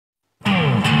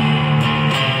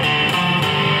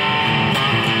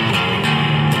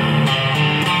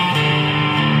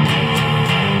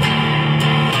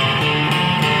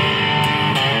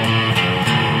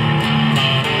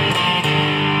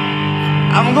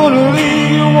gonna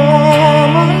leave you,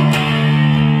 woman.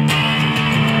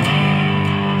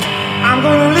 I'm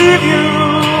gonna leave you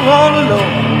all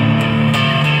alone.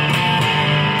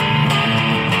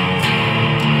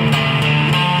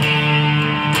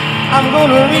 I'm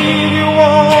gonna leave you,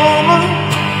 woman.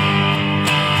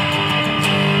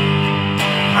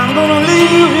 I'm gonna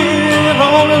leave you here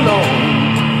all alone.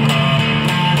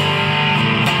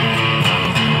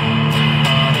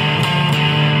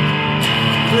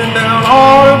 Been down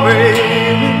hard,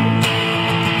 baby.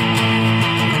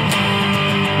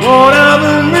 Lord, I've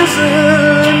been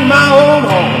missing my old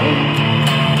home.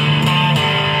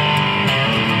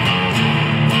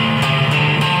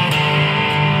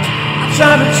 I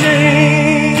tried to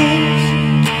change.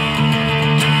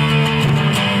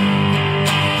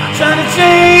 I tried to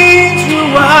change who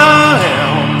I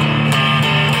am.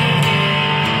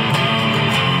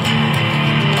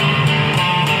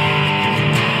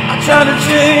 I tried to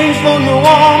change for you,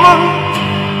 woman.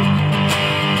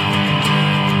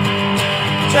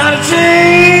 Try to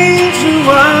change who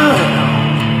I am.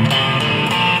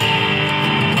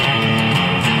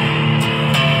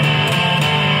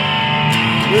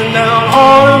 Been down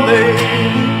hard,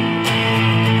 baby.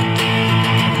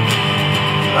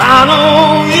 I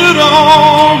know you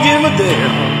don't give a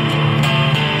damn.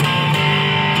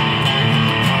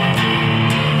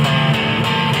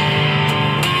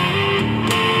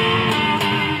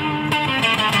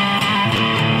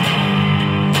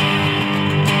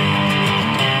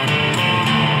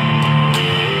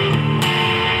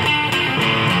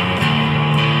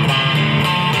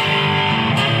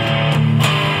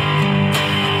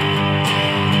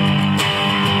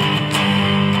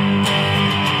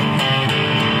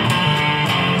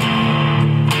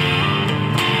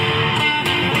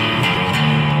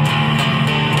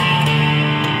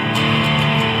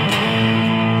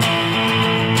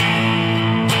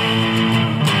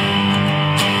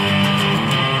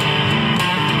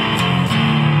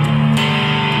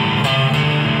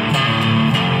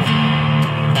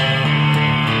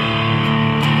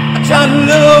 Trying to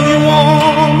love you,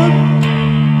 woman.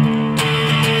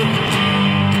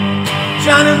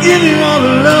 Trying to give you all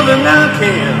the loving I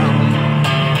can.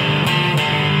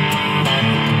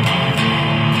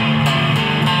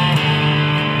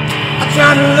 I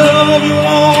try to love you,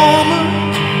 woman.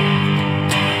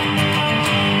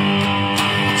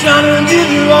 Trying to give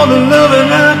you all the loving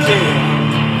I can.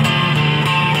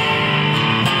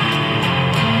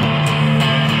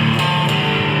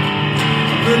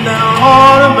 Been down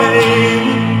hard,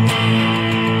 baby.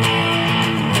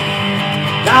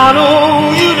 I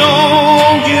know you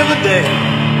don't give a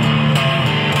damn.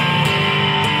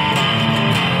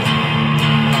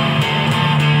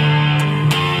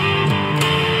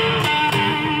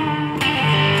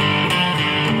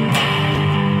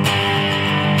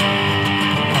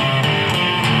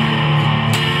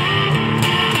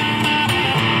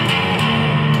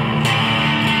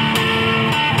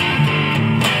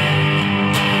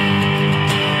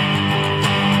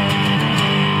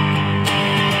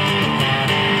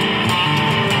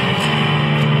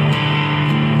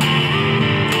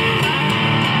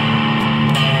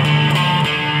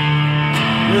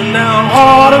 Been down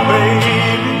hard,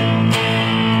 baby.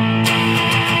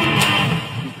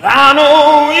 I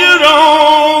know you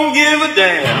don't give a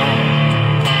damn.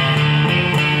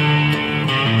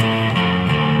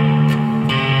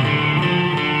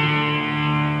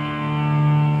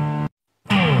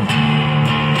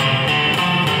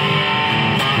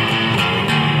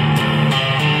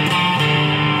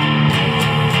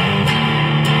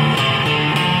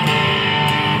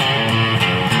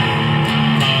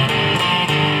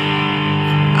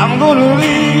 I'm gonna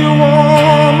leave you,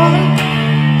 woman.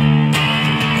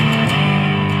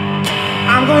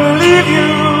 I'm gonna leave you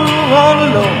all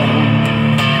alone.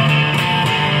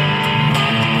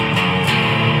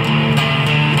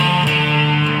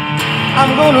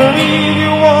 I'm gonna leave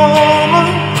you, woman.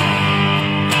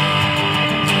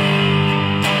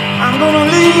 I'm gonna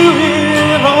leave you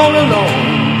here all alone.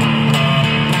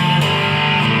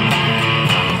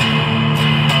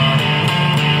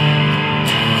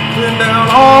 Been down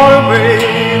hard,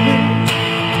 baby.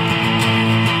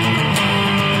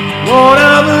 Lord,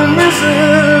 I've been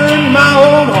missing my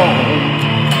old home.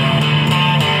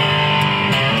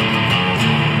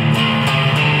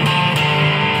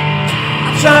 I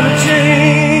tried to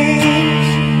change.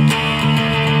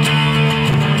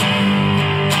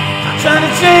 I tried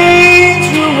to change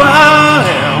who I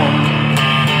am.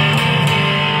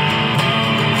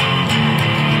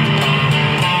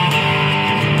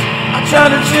 Try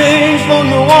to change for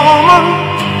you, woman.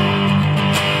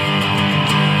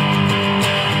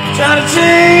 Try to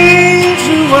change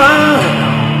who I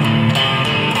am.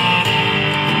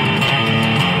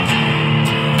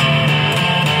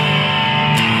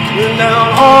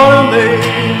 downhearted on me.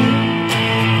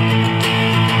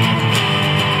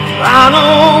 I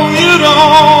know you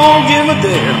don't